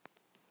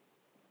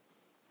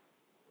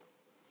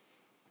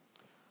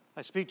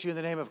I speak to you in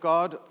the name of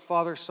God,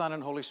 Father, Son,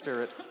 and Holy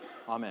Spirit.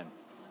 Amen.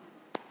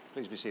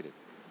 Please be seated.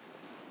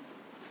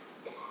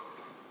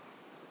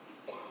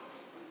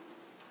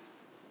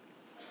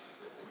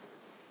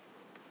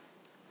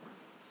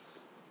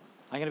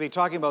 I'm going to be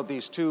talking about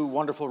these two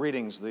wonderful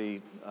readings, the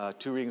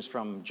two readings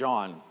from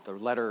John, the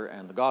letter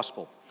and the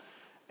gospel.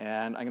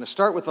 And I'm going to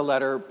start with the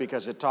letter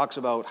because it talks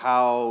about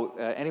how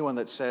anyone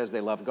that says they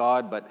love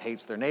God but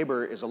hates their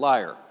neighbor is a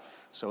liar.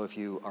 So if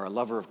you are a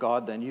lover of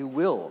God, then you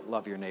will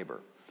love your neighbor.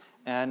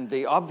 And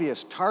the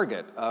obvious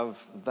target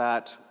of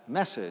that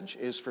message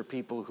is for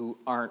people who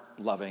aren't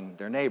loving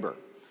their neighbor.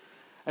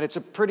 And it's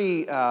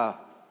pretty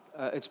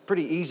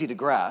easy to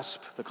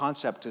grasp. The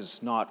concept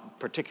is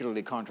not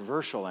particularly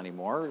controversial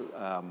anymore.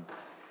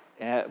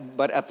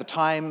 But at the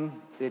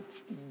time,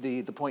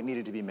 the point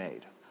needed to be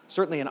made.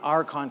 Certainly in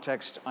our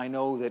context, I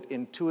know that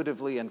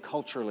intuitively and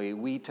culturally,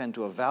 we tend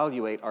to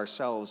evaluate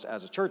ourselves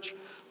as a church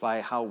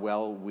by how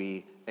well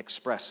we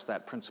express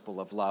that principle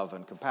of love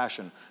and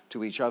compassion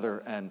to each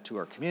other and to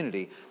our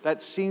community.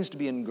 That seems to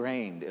be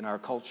ingrained in our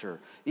culture.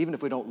 Even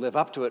if we don't live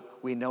up to it,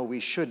 we know we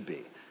should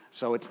be.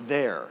 So it's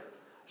there.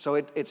 So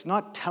it's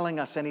not telling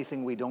us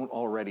anything we don't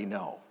already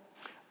know.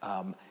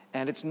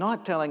 And it's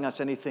not telling us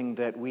anything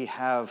that we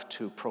have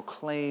to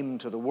proclaim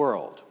to the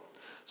world.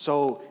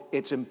 So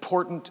it's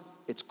important,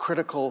 it's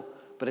critical,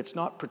 but it's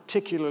not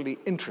particularly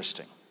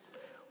interesting.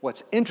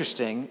 What's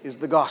interesting is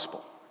the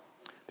gospel,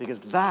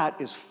 because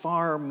that is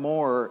far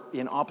more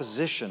in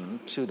opposition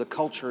to the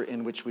culture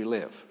in which we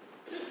live.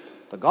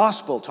 The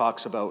gospel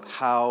talks about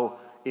how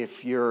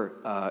if you're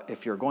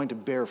going to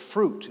bear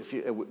fruit,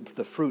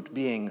 the fruit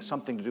being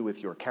something to do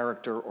with your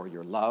character or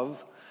your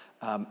love,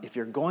 if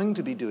you're going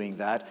to be doing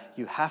that,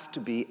 you have to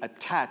be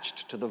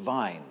attached to the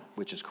vine,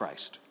 which is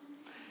Christ.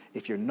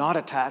 If you're not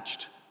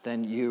attached,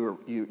 then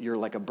you're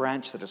like a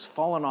branch that has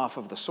fallen off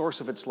of the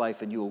source of its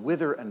life, and you will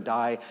wither and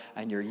die,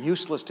 and you're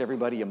useless to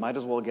everybody. You might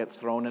as well get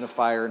thrown in a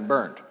fire and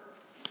burned.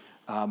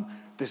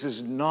 This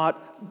is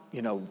not,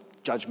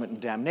 judgment and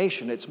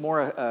damnation. It's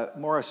more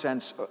a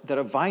sense that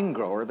a vine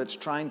grower that's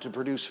trying to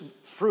produce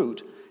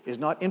fruit is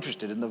not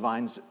interested in the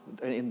vines,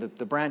 in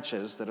the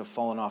branches that have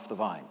fallen off the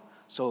vine.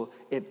 So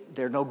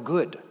they're no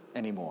good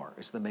anymore,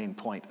 is the main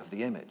point of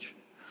the image.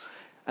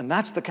 And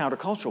that's the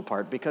countercultural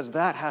part, because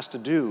that has to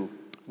do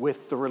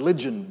with the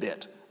religion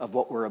bit of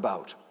what we're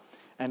about.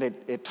 And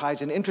it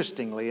ties in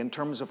interestingly in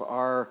terms of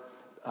our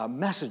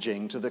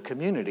messaging to the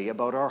community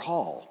about our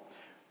hall.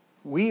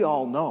 We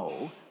all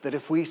know that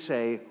if we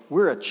say,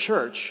 we're a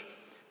church,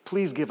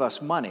 please give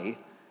us money,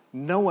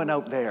 no one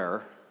out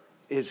there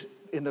is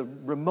in the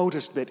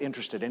remotest bit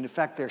interested. And in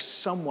fact, they're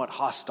somewhat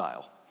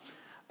hostile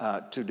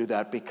to do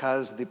that,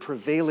 because the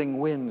prevailing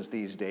winds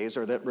these days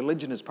are that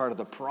religion is part of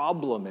the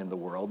problem in the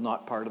world,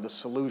 not part of the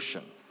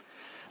solution.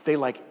 They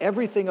like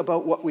everything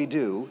about what we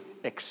do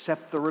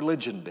except the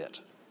religion bit.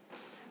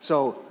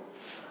 So,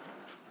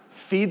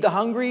 feed the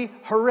hungry,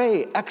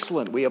 hooray,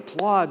 excellent, we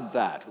applaud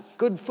that.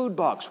 Good food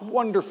box,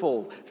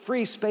 wonderful.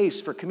 Free space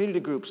for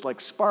community groups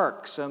like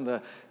Sparks and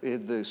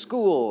the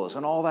schools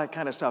and all that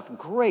kind of stuff,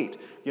 great.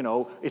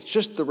 It's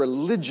just the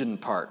religion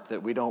part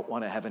that we don't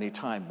want to have any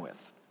time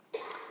with.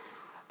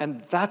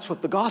 And that's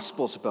what the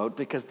gospel's about,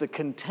 because the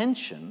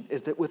contention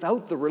is that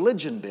without the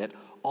religion bit,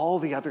 all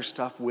the other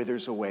stuff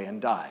withers away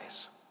and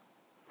dies.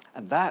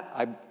 And that,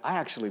 I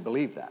actually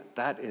believe that.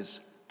 That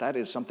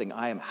is something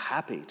I am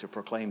happy to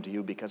proclaim to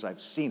you, because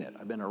I've seen it.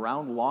 I've been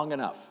around long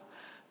enough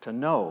to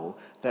know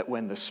that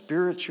when the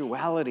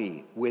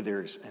spirituality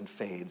withers and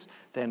fades,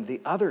 then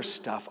the other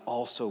stuff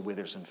also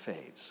withers and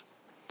fades.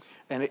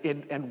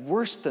 And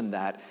worse than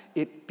that,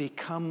 it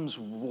becomes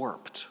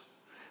warped.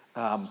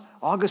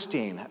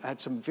 Augustine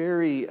had some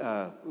very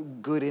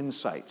good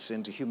insights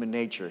into human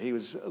nature. He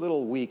was a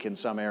little weak in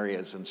some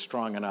areas and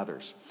strong in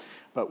others.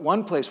 But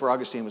one place where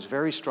Augustine was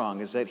very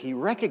strong is that he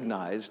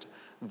recognized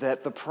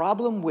that the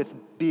problem with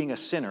being a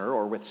sinner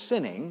or with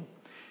sinning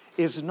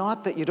is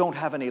not that you don't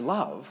have any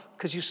love,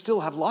 because you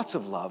still have lots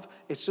of love.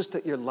 It's just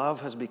that your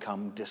love has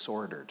become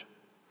disordered.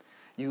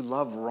 You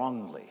love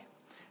wrongly.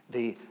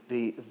 The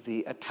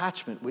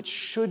attachment, which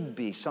should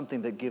be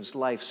something that gives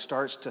life,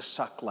 starts to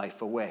suck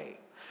life away.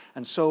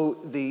 And so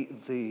the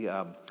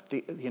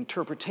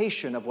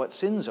interpretation of what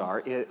sins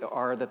are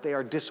that they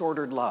are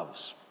disordered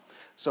loves.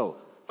 So,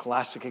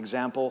 classic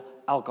example,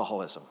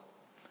 alcoholism.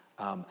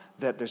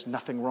 That there's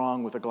nothing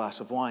wrong with a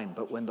glass of wine,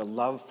 but when the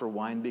love for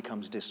wine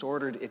becomes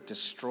disordered, it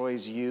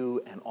destroys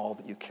you and all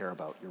that you care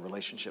about, your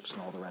relationships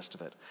and all the rest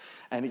of it.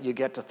 And you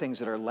get to things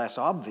that are less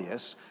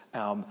obvious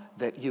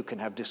that you can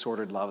have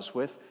disordered loves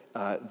with.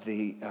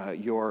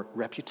 Your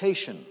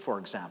reputation, for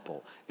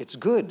example. It's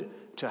good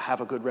to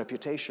have a good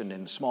reputation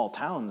in small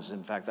towns.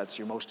 In fact, that's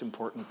your most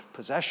important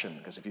possession,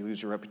 because if you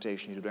lose your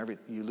reputation,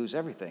 you lose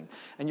everything.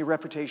 And your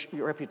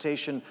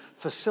reputation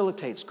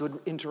facilitates good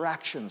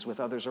interactions with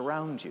others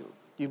around you.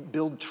 You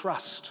build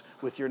trust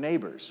with your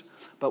neighbors.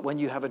 But when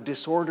you have a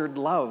disordered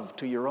love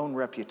to your own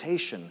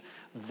reputation,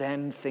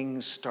 then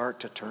things start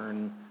to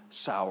turn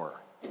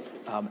sour.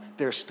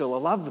 There's still a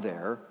love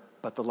there,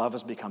 but the love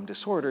has become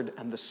disordered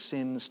and the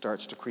sin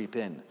starts to creep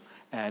in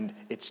and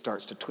it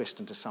starts to twist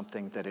into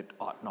something that it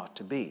ought not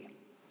to be.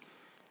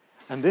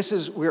 And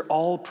we're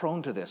all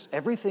prone to this.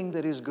 Everything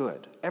that is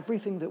good,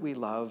 everything that we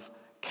love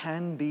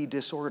can be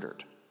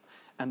disordered.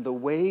 And the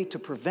way to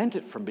prevent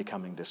it from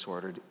becoming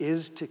disordered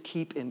is to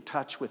keep in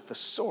touch with the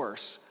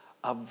source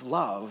of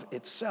love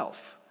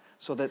itself,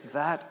 so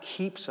that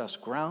keeps us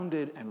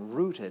grounded and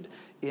rooted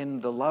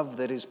in the love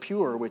that is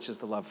pure, which is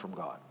the love from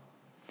God.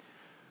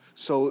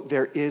 So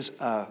there is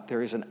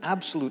an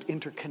absolute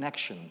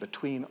interconnection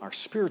between our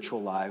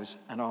spiritual lives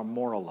and our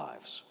moral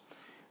lives.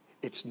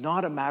 It's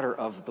not a matter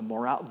of the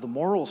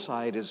moral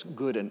side is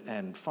good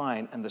and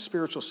fine, and the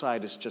spiritual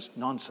side is just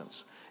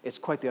nonsense. It's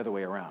quite the other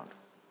way around.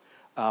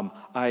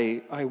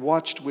 I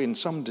watched in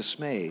some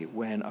dismay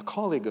when a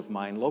colleague of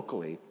mine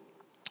locally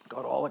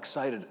got all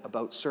excited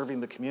about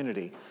serving the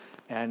community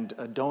and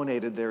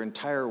donated their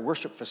entire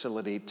worship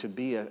facility to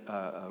be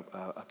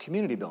a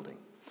community building,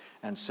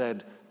 and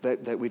said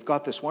that we've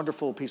got this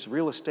wonderful piece of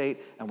real estate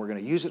and we're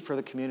going to use it for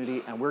the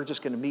community, and we're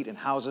just going to meet in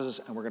houses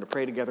and we're going to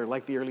pray together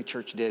like the early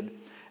church did,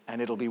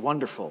 and it'll be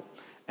wonderful.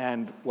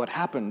 And what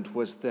happened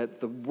was that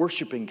the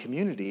worshiping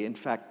community, in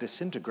fact,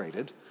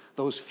 disintegrated.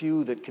 Those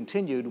few that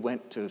continued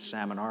went to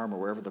Salmon Arm or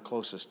wherever the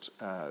closest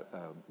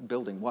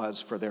building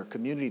was for their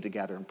community to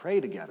gather and pray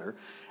together.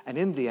 And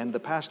in the end, the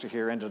pastor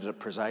here ended up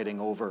presiding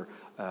over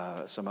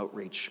some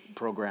outreach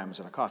programs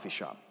in a coffee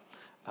shop.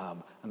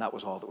 And that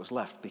was all that was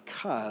left,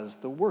 because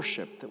the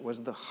worship that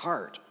was the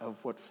heart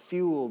of what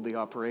fueled the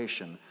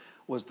operation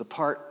was the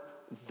part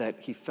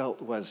that he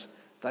felt was,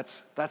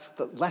 that's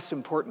the less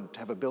important to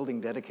have a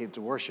building dedicated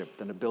to worship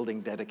than a building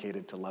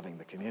dedicated to loving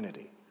the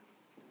community.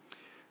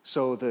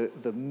 So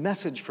the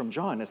message from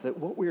John is that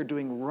what we are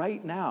doing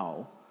right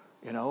now,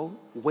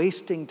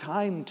 wasting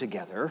time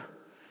together,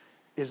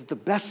 is the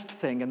best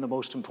thing and the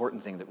most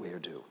important thing that we are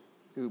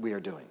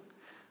doing.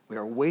 We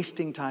are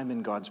wasting time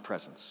in God's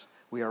presence.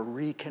 We are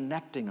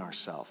reconnecting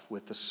ourselves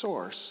with the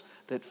source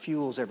that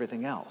fuels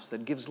everything else,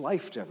 that gives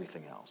life to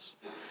everything else.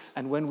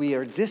 And when we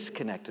are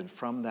disconnected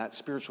from that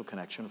spiritual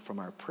connection, from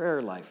our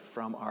prayer life,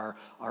 from our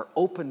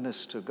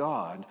openness to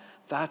God,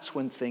 that's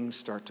when things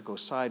start to go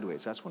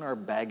sideways. That's when our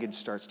baggage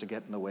starts to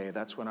get in the way.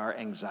 That's when our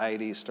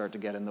anxieties start to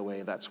get in the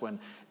way. That's when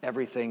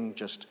everything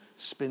just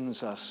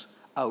spins us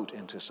out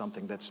into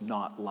something that's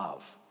not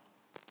love.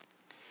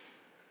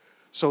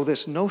 So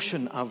this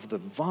notion of the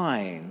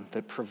vine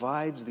that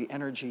provides the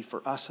energy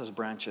for us as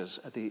branches,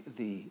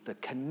 the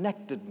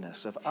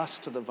connectedness of us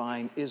to the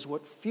vine, is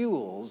what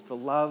fuels the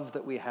love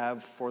that we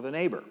have for the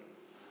neighbor.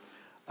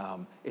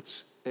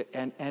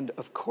 And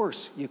of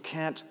course, you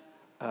can't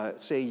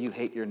say you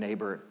hate your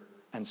neighbor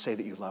and say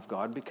that you love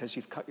God, because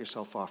you've cut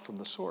yourself off from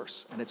the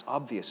source, and it's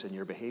obvious in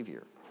your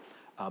behavior.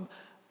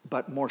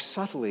 But more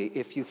subtly,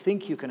 if you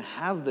think you can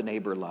have the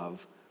neighbor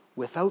love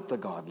without the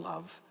God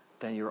love,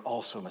 then you're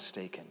also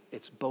mistaken.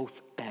 It's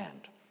both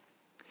and.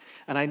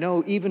 And I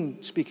know,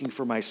 even speaking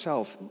for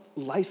myself,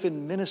 life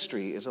in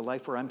ministry is a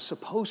life where I'm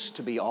supposed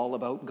to be all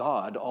about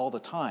God all the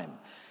time.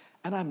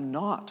 And I'm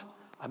not.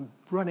 I'm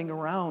running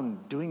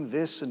around doing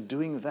this and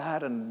doing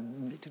that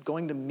and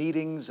going to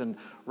meetings and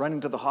running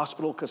to the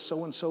hospital because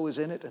so-and-so is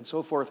in it and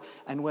so forth.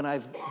 And when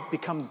I've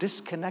become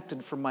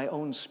disconnected from my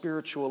own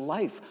spiritual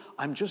life,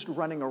 I'm just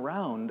running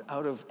around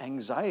out of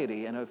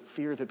anxiety and a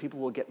fear that people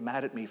will get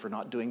mad at me for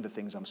not doing the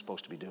things I'm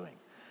supposed to be doing.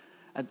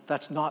 And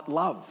that's not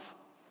love.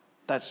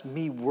 That's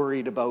me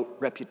worried about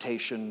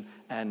reputation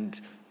and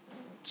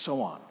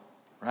so on,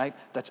 right?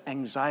 That's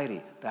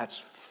anxiety. That's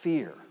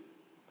fear,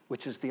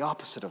 which is the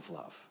opposite of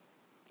love.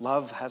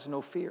 Love has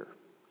no fear.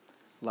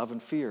 Love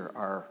and fear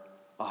are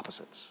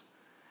opposites.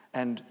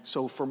 And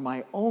so for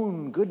my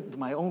own good,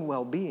 my own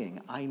well-being,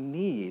 I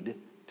need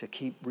to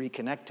keep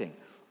reconnecting.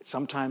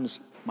 Sometimes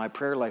my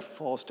prayer life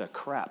falls to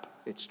crap.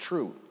 It's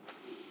true.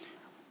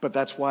 But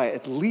that's why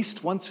at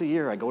least once a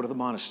year I go to the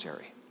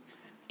monastery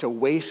to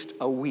waste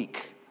a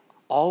week.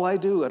 All I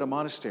do at a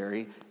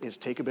monastery is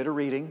take a bit of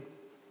reading,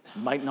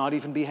 might not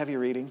even be heavy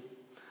reading,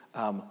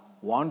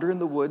 wander in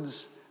the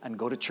woods, and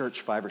go to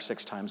church 5 or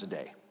 6 times a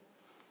day.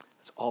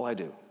 That's all I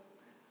do.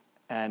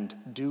 And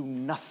do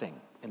nothing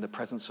in the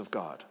presence of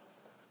God,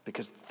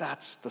 because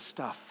that's the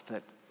stuff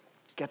that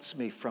gets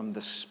me from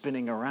the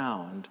spinning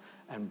around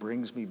and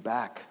brings me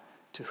back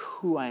to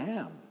who I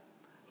am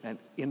and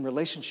in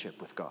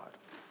relationship with God.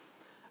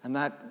 And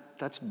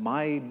that's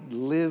my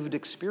lived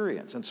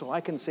experience. And so I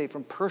can say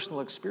from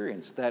personal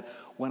experience that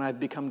when I've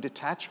become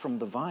detached from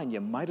the vine, you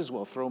might as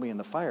well throw me in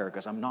the fire,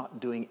 because I'm not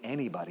doing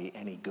anybody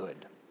any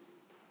good.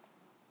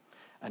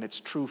 And it's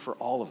true for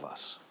all of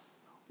us.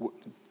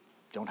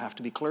 Don't have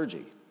to be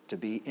clergy to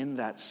be in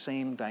that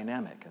same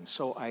dynamic. And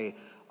so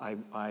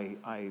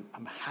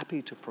I'm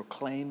happy to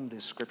proclaim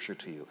this scripture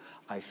to you.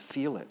 I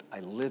feel it. I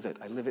live it.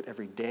 I live it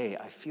every day.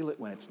 I feel it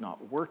when it's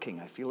not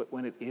working. I feel it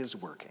when it is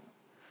working.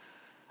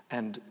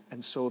 And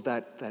so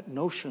that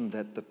notion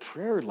that the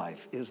prayer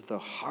life is the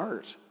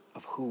heart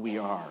of who we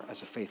are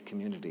as a faith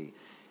community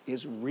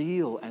is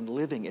real and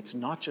living. It's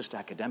not just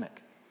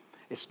academic.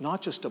 It's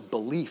not just a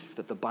belief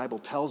that the Bible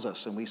tells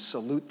us and we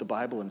salute the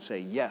Bible and say,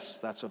 yes,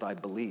 that's what I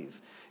believe.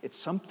 It's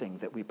something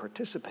that we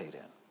participate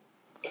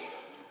in.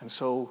 And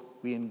so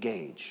we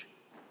engage,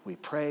 we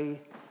pray,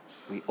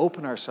 we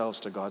open ourselves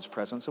to God's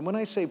presence. And when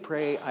I say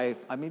pray,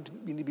 I mean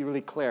we need to be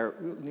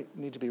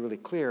really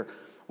clear.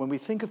 When we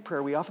think of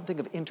prayer, we often think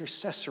of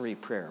intercessory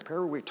prayer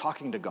where we're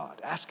talking to God,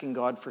 asking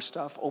God for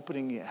stuff,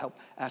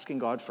 asking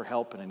God for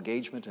help and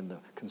engagement in the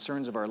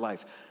concerns of our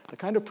life. The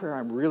kind of prayer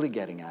I'm really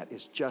getting at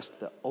is just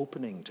the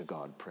opening to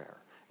God prayer.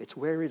 It's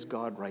where is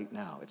God right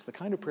now? It's the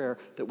kind of prayer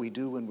that we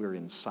do when we're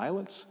in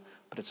silence,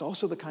 but it's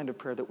also the kind of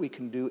prayer that we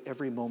can do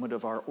every moment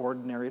of our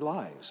ordinary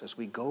lives as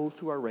we go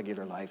through our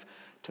regular life,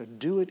 to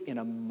do it in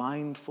a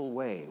mindful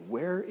way.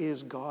 Where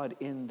is God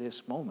in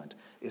this moment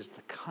is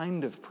the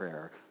kind of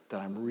prayer that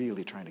I'm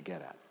really trying to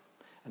get at.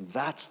 And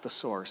that's the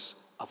source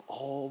of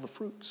all the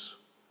fruits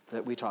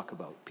that we talk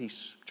about: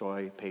 peace,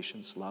 joy,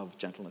 patience, love,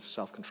 gentleness,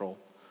 self-control.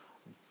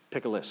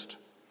 Pick a list.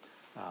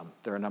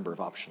 There are a number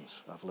of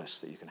options of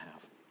lists that you can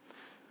have.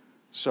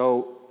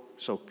 So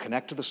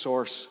connect to the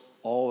source,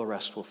 all the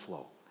rest will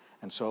flow.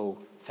 And so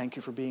thank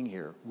you for being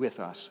here with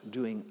us,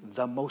 doing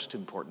the most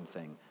important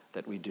thing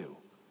that we do.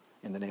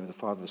 In the name of the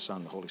Father, the Son,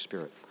 and the Holy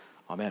Spirit.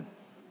 Amen.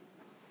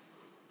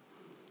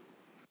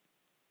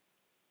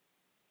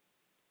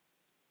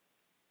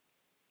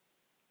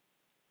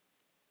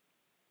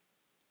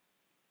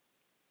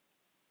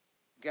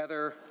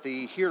 Together,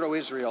 the Hear, O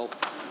Israel,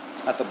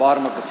 at the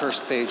bottom of the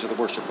first page of the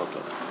worship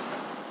booklet.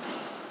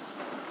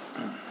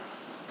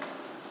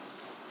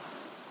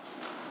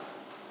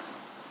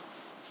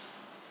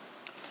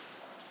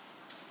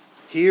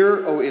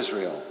 Hear, O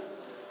Israel,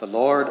 the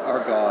Lord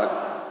our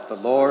God, the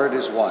Lord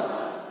is one.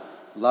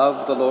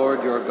 Love the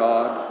Lord your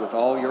God with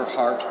all your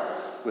heart,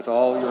 with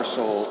all your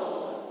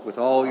soul, with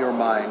all your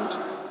mind,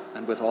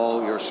 and with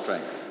all your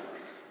strength.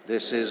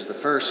 This is the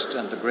first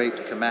and the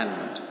great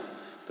commandment.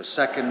 The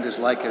second is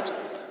like it: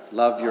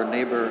 love your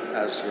neighbor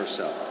as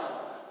yourself.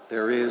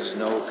 There is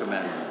no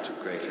commandment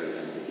greater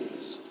than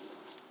these.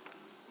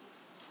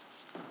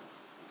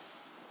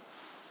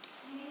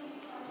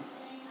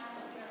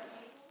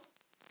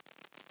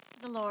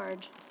 The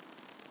Lord.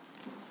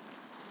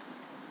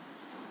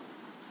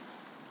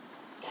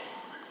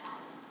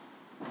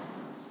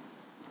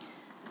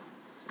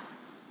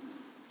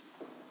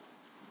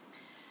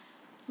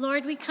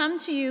 Lord, we come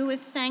to you with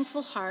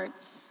thankful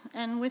hearts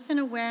and with an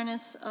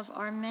awareness of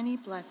our many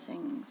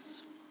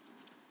blessings.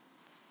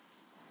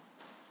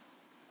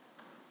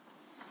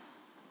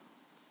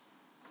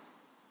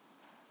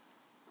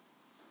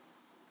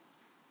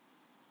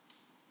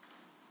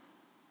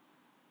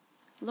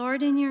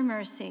 Lord, in your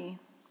mercy,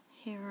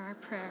 hear our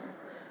prayer.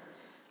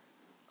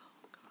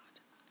 Oh, God.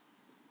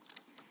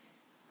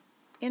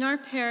 In our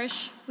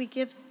parish, we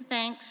give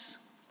thanks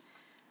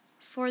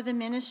for the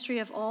ministry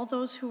of all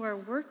those who are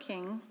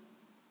working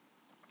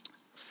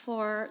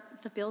for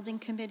the building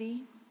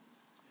committee.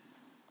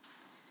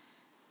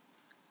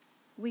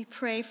 We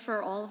pray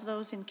for all of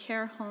those in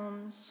care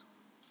homes.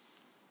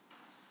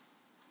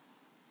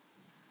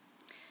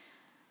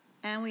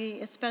 And we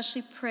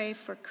especially pray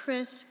for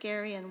Chris,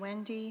 Gary, and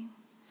Wendy,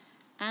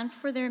 and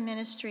for their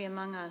ministry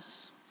among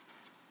us.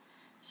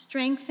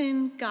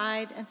 Strengthen,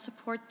 guide, and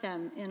support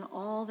them in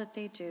all that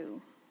they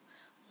do.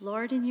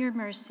 Lord, in your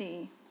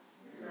mercy,